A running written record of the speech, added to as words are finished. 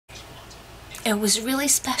it was really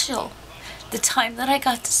special. The time that I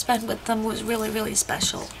got to spend with them was really, really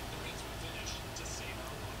special.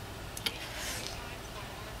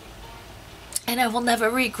 And I will never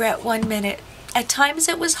regret 1 minute. At times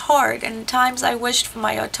it was hard, and at times I wished for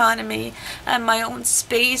my autonomy and my own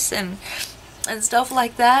space and stuff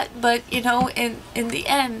like that, but you know, in the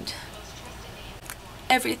end,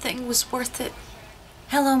 everything was worth it.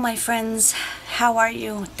 Hello my friends, how are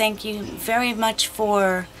you? Thank you very much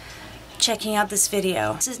for checking out this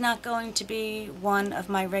video. This is not going to be one of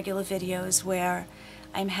my regular videos where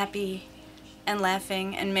I'm happy and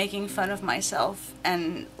laughing and making fun of myself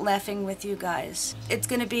and laughing with you guys. It's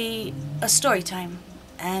gonna be a story time,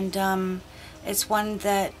 and it's one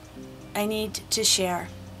that I need to share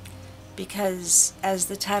because, as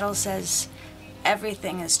the title says,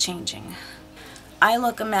 everything is changing. I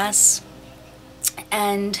look a mess,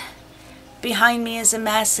 and behind me is a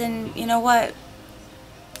mess, and you know what?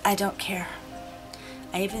 I don't care.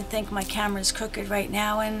 I even think my camera's crooked right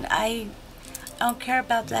now, and I don't care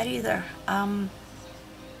about that either.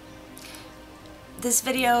 This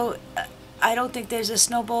video, I don't think there's a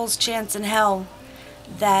snowball's chance in hell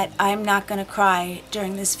that I'm not gonna cry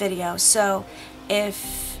during this video. So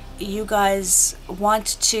if you guys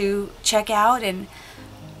want to check out and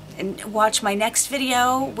watch my next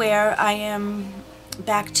video where I am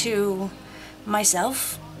back to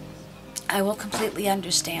myself, I will completely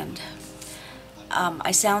understand.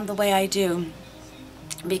 I sound the way I do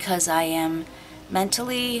because I am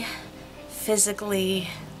mentally, physically,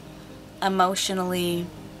 emotionally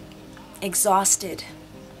exhausted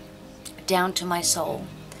down to my soul.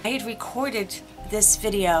 I had recorded this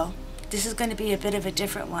video. This is going to be a bit of a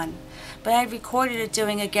different one, but I recorded it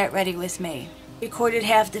doing a get ready with me. Recorded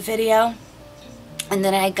half the video, and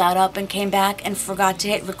then I got up and came back and forgot to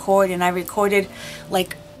hit record, and I recorded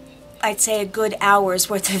like, I'd say, a good hour's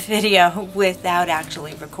worth of video without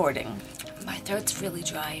actually recording. My throat's really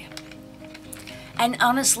dry. And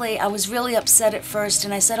honestly, I was really upset at first,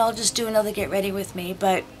 and I said I'll just do another get ready with me,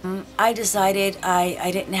 but I decided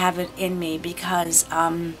I didn't have it in me because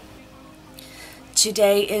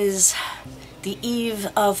today is the eve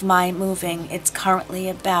of my moving. It's currently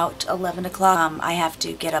about 11 o'clock. I have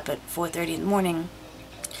to get up at 4:30 in the morning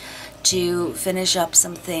to finish up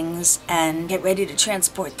some things and get ready to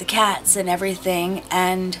transport the cats and everything,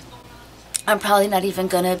 and I'm probably not even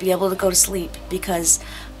gonna be able to go to sleep because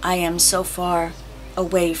I am so far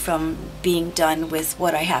away from being done with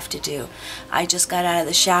what I have to do. I just got out of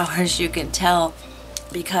the shower, as you can tell,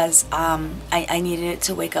 because I needed it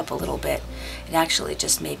to wake up a little bit. It actually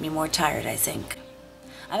just made me more tired, I think.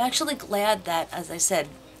 I'm actually glad that, as I said,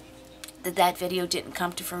 that video didn't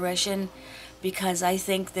come to fruition, because I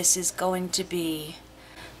think this is going to be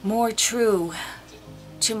more true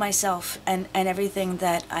to myself and everything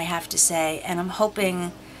that I have to say, and I'm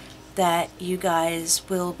hoping that you guys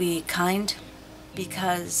will be kind,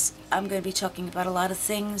 because I'm going to be talking about a lot of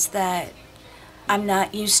things that I'm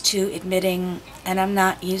not used to admitting, and I'm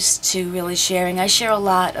not used to really sharing. I share a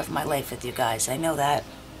lot of my life with you guys, I know that.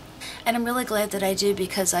 And I'm really glad that I do,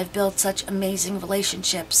 because I've built such amazing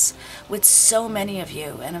relationships with so many of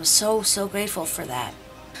you, and I'm so, so grateful for that.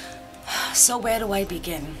 So where do I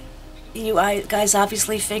begin? You guys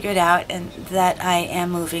obviously figured out that I am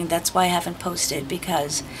moving. That's why I haven't posted,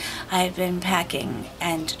 because I've been packing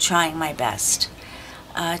and trying my best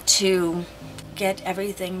to get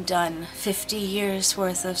everything done. 50 years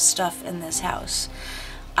worth of stuff in this house.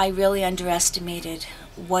 I really underestimated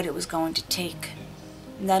what it was going to take,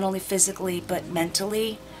 not only physically but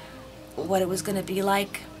mentally, what it was going to be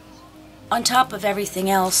like. On top of everything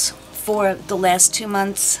else, for the last 2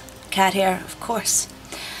 months, cat hair, of course,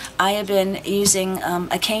 I have been using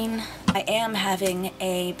a cane. I am having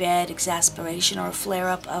a bad exasperation or a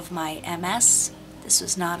flare-up of my MS. This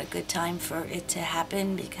was not a good time for it to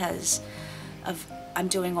happen because I'm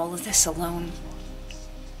doing all of this alone.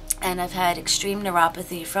 And I've had extreme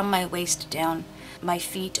neuropathy from my waist down. My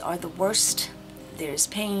feet are the worst. There's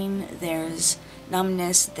pain, there's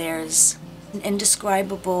numbness, there's an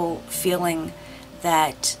indescribable feeling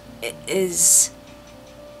that is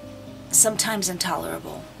sometimes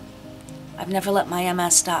intolerable. I've never let my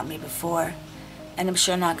MS stop me before, and I'm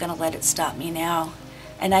sure not going to let it stop me now.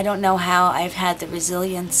 And I don't know how I've had the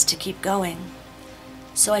resilience to keep going.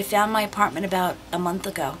 So I found my apartment about a month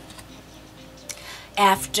ago.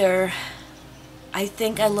 After, I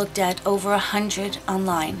think I looked at over 100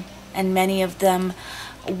 online, and many of them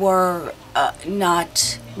were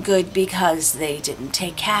not good because they didn't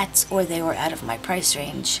take cats, or they were out of my price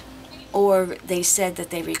range, or they said that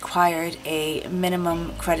they required a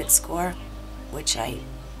minimum credit score, which I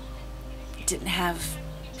didn't have.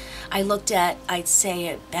 I looked at, I'd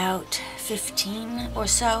say about 15 or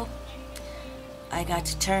so. I got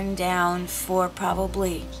to turn down for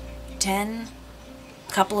probably 10.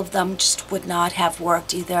 A couple of them just would not have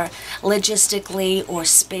worked, either logistically or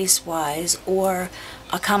space-wise or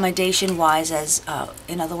accommodation-wise, as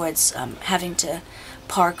in other words, having to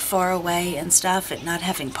park far away and stuff and not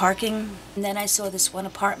having parking. And then I saw this one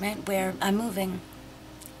apartment where I'm moving,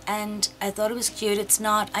 and I thought it was cute. It's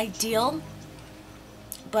not ideal,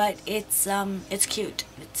 but it's cute.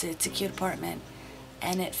 It's a cute apartment,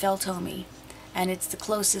 and it felt homey, and it's the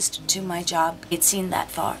closest to my job it's seen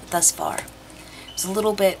thus far. It's a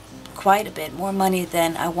little bit, quite a bit more money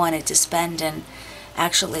than I wanted to spend, and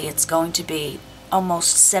actually it's going to be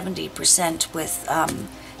almost 70% with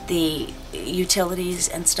the utilities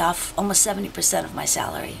and stuff, almost 70% of my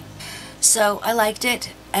salary. So I liked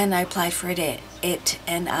it, and I applied for it,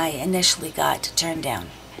 and I initially got turned down.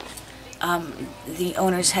 The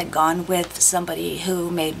owners had gone with somebody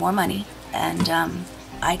who made more money, and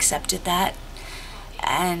I accepted that,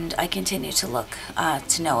 and I continued to look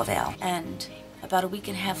to no avail. And about a week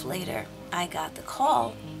and a half later, I got the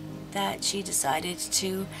call that she decided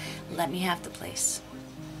to let me have the place.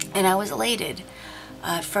 And I was elated.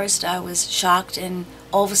 At first I was shocked, and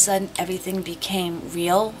all of a sudden everything became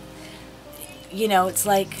real. You know, it's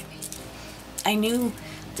like I knew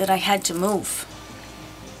that I had to move,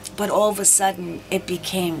 but all of a sudden it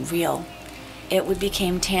became real. It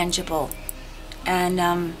became tangible. And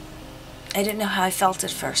I didn't know how I felt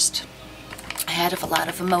at first. I had a lot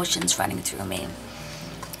of emotions running through me.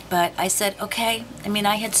 But I said, okay. I mean,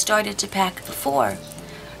 I had started to pack before,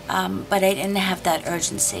 but I didn't have that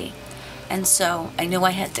urgency. And so I knew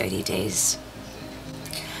I had 30 days.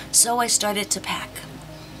 So I started to pack,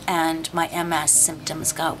 and my MS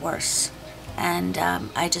symptoms got worse. And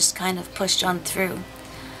I just kind of pushed on through.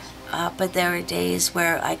 But there were days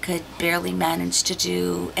where I could barely manage to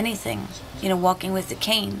do anything. You know, walking with a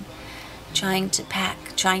cane, trying to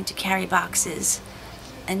pack, trying to carry boxes,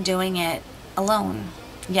 and doing it alone.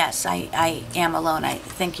 Yes, I am alone. I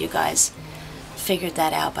think you guys figured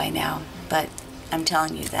that out by now, but I'm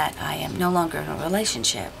telling you that I am no longer in a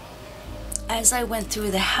relationship. As I went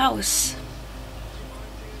through the house,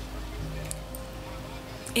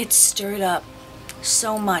 it stirred up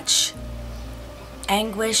so much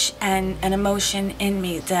anguish and an emotion in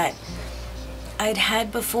me that I'd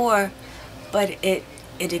had before, but it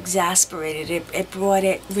exasperated it. It brought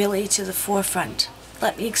it really to the forefront.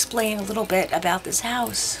 Let me explain a little bit about this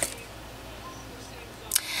house.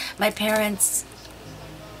 My parents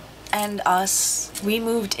and us, we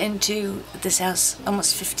moved into this house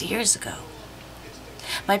almost 50 years ago.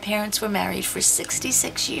 My parents were married for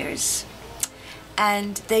 66 years,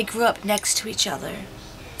 and they grew up next to each other.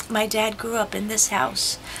 My dad grew up in this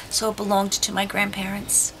house, so it belonged to my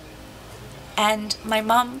grandparents. And my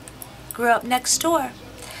mom grew up next door,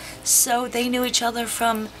 so they knew each other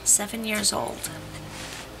from 7 years old.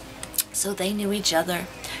 So they knew each other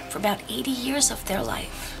for about 80 years of their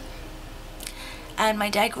life. And my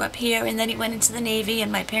dad grew up here, and then he went into the Navy,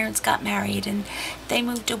 and my parents got married, and they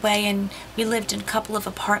moved away, and we lived in a couple of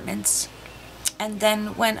apartments. And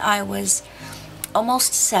then when I was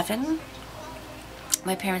almost 7,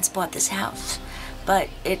 my parents bought this house. But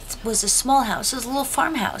it was a small house. It was a little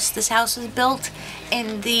farmhouse. This house was built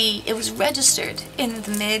it was registered in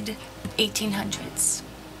the mid-1800s.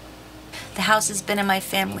 The house has been in my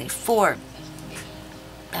family for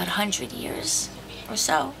about 100 years or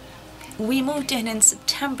so. We moved in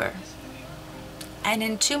September, and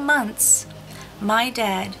in 2 months, my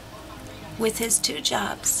dad, with his 2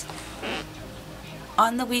 jobs,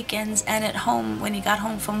 on the weekends and at home when he got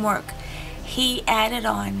home from work, he added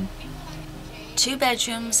on 2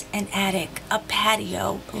 bedrooms, an attic, a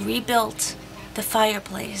patio, rebuilt the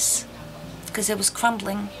fireplace because it was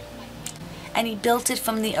crumbling, and he built it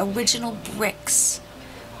from the original bricks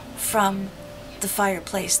from the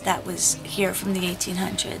fireplace that was here from the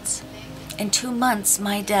 1800s. In 2 months,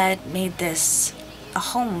 my dad made this a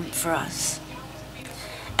home for us.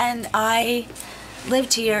 And I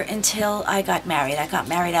lived here until I got married. I got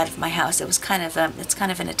married out of my house. It's kind of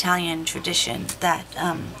an Italian tradition that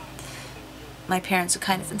my parents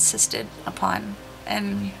kind of insisted upon,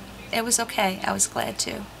 and it was okay. I was glad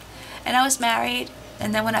to. And I was married,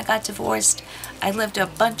 and then when I got divorced, I lived a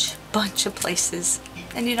bunch of places.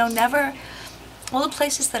 And you know, all the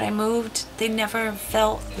places that I moved, they never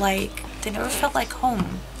felt like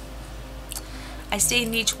home. I stayed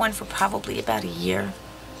in each one for probably about a year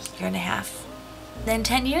and a half. Then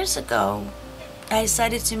 10 years ago, I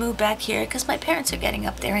decided to move back here because my parents are getting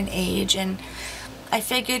up there in age, and I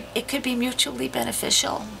figured it could be mutually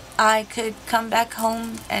beneficial. I could come back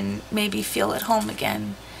home and maybe feel at home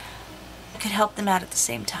again. I could help them out at the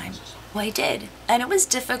same time. Well, I did, and it was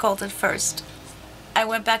difficult at first. I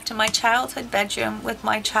went back to my childhood bedroom with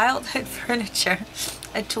my childhood furniture,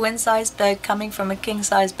 a twin-size bed coming from a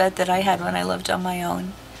king-size bed that I had when I lived on my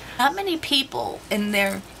own. Not many people in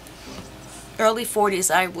their early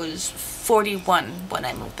 40s, I was 41 when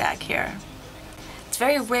I moved back here. It's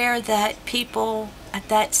very rare that people at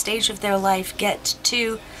that stage of their life get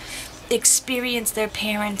to experience their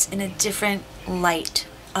parents in a different light.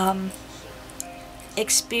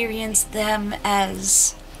 Experience them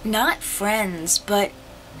as not friends, but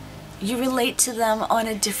you relate to them on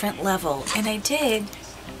a different level. And I did,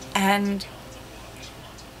 and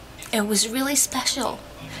it was really special.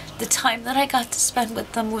 The time that I got to spend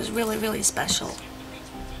with them was really, really special.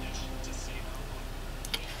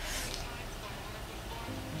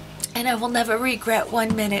 And I will never regret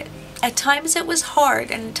 1 minute. At times it was hard,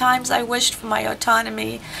 and at times I wished for my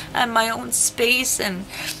autonomy and my own space and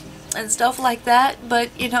stuff like that, but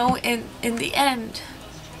you know, in the end,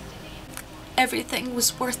 everything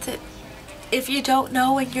was worth it. If you don't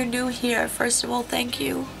know and you're new here, first of all, thank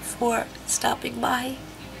you for stopping by.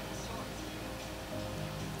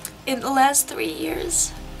 In the last 3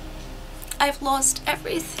 years, I've lost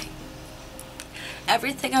everything.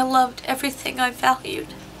 Everything I loved, everything I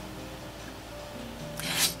valued.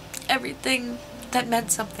 Everything that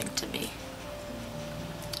meant something to me.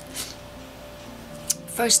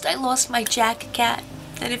 First, I lost my Jack cat,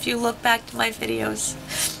 and if you look back to my videos,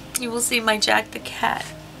 you will see my Jack the cat.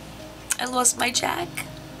 I lost my Jack.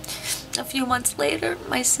 A few months later,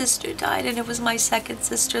 my sister died, and it was my second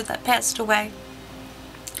sister that passed away.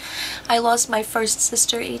 I lost my first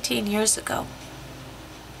sister 18 years ago.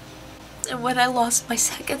 And when I lost my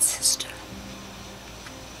second sister,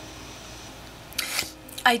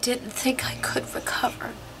 I didn't think I could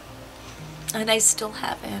recover. And I still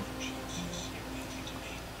haven't.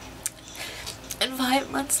 And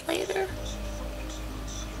 5 months later,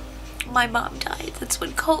 my mom died. That's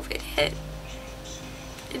when COVID hit.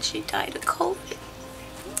 And she died of COVID.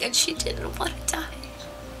 And she didn't want to die.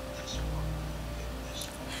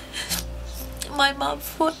 My mom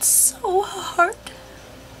fought so hard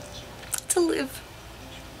to live.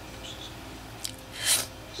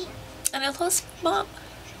 And I lost my mom.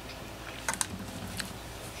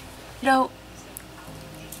 You know,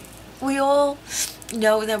 we all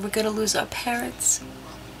know that we're going to lose our parents.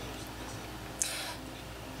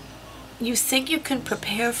 You think you can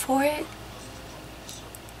prepare for it,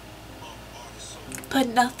 but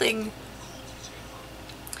nothing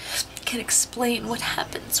can explain what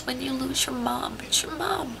happens when you lose your mom. It's your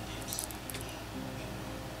mom.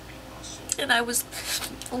 And I was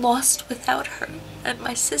lost without her and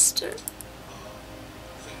my sister.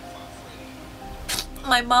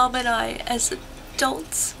 My mom and I, as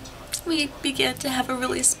adults, we began to have a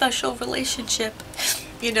really special relationship.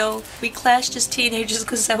 You know, we clashed as teenagers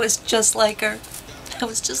because I was just like her. I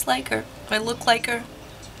was just like her. I looked like her.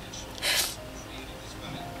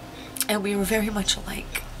 And we were very much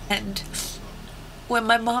alike. And when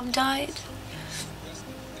my mom died,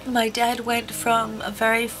 my dad went from a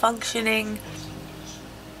very functioning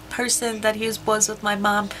person that he was with my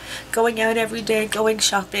mom, going out every day, going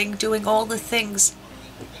shopping, doing all the things.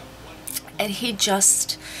 And he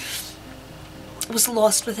just was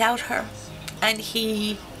lost without her. And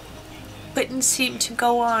he couldn't seem to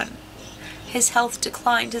go on. His health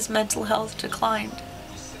declined, his mental health declined.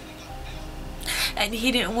 And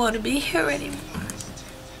he didn't want to be here anymore.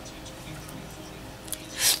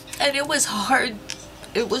 And it was hard.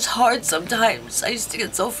 It was hard sometimes. I used to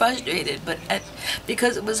get so frustrated, but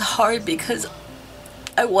because it was hard, because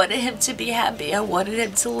I wanted him to be happy. I wanted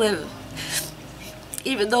him to live.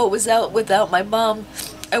 Even though it was out without my mom,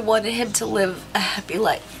 I wanted him to live a happy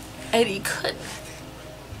life. And he couldn't.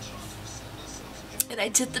 And I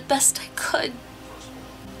did the best I could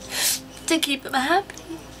to keep him happy.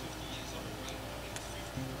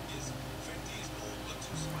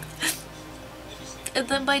 And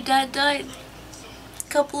then my dad died a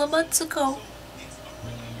couple of months ago.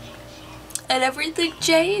 And everything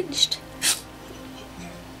changed.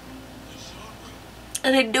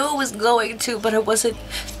 And I knew it was going to, but I wasn't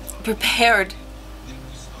prepared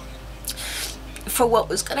for what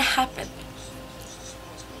was going to happen.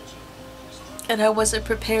 And I wasn't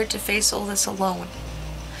prepared to face all this alone.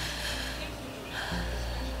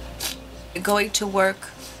 Going to work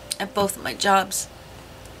at both of my jobs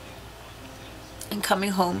and coming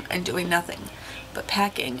home and doing nothing but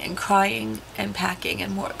packing and crying and packing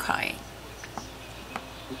and more crying.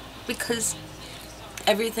 Because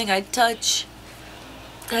everything I touch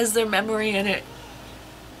has their memory in it.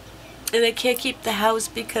 And I can't keep the house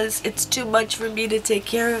because it's too much for me to take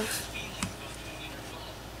care of.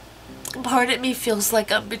 Part of me feels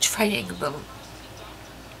like I'm betraying them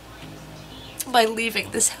by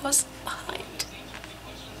leaving this house behind.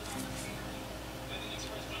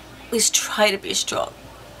 Please try to be strong.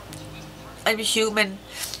 I'm human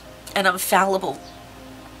and I'm fallible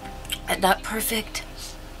and not perfect.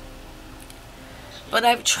 But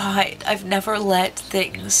I've tried. I've never let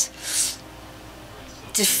things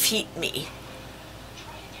defeat me.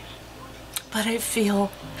 But I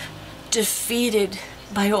feel defeated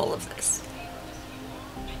by all of this.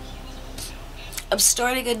 I'm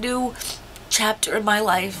starting a new chapter in my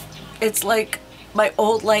life. It's like my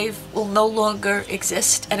old life will no longer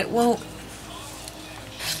exist, and it won't.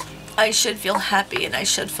 I should feel happy and I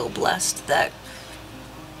should feel blessed that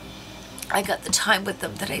I got the time with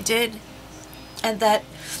them that I did, and that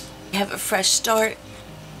I have a fresh start.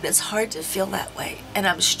 It's hard to feel that way, and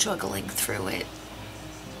I'm struggling through it.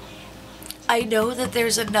 I know that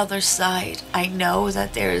there's another side. I know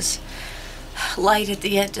that there's light at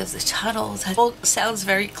the end of the tunnel. That sounds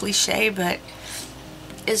very cliche, but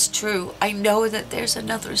it's true. I know that there's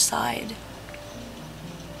another side.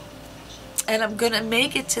 And I'm gonna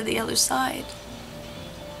make it to the other side.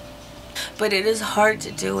 But it is hard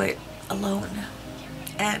to do it alone.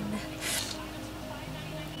 And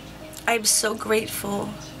I'm so grateful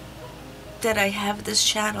that I have this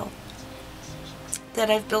channel, that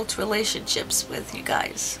I've built relationships with you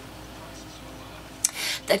guys,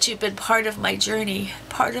 that you've been part of my journey,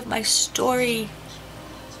 part of my story.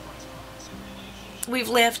 We've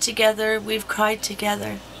laughed together, we've cried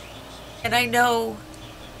together, and I know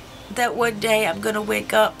that one day I'm going to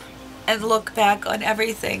wake up and look back on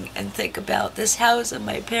everything and think about this house and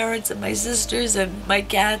my parents and my sisters and my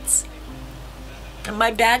cats. And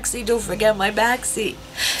my backseat, don't forget my backseat.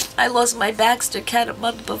 I lost my Baxter cat a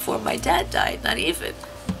month before my dad died, not even.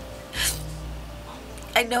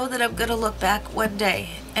 I know that I'm going to look back one day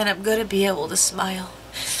and I'm going to be able to smile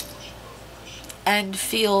and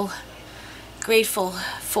feel grateful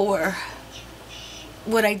for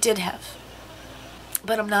what I did have.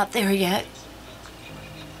 But I'm not there yet.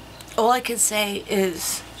 All I can say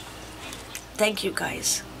is thank you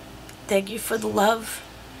guys. Thank you for the love.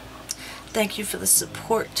 Thank you for the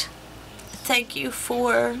support. Thank you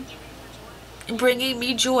for bringing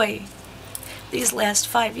me joy these last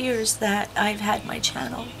 5 years that I've had my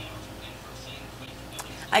channel.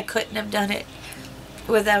 I couldn't have done it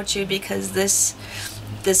without you, because this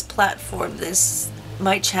platform,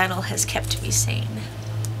 my channel has kept me sane.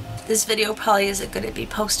 This video probably isn't going to be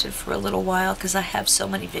posted for a little while because I have so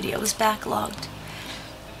many videos backlogged.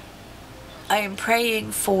 I am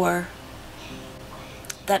praying for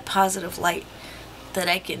that positive light that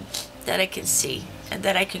I can see and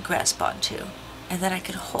that I can grasp onto and that I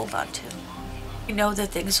can hold onto. I know that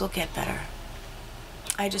things will get better.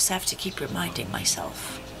 I just have to keep reminding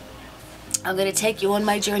myself. I'm going to take you on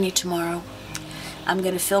my journey tomorrow. I'm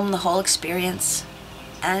going to film the whole experience,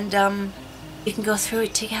 and we can go through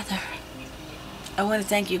it together. I want to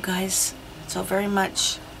thank you guys so very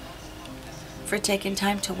much for taking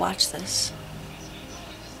time to watch this.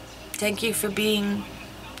 Thank you for being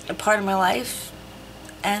a part of my life,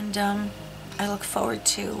 and I look forward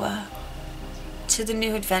to the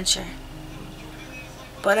new adventure.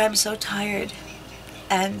 But I'm so tired,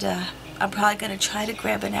 and I'm probably going to try to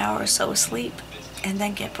grab an hour or so of sleep and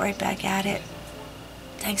then get right back at it.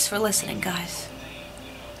 Thanks for listening, guys.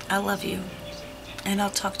 I love you, and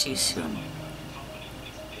I'll talk to you soon.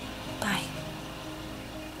 Bye.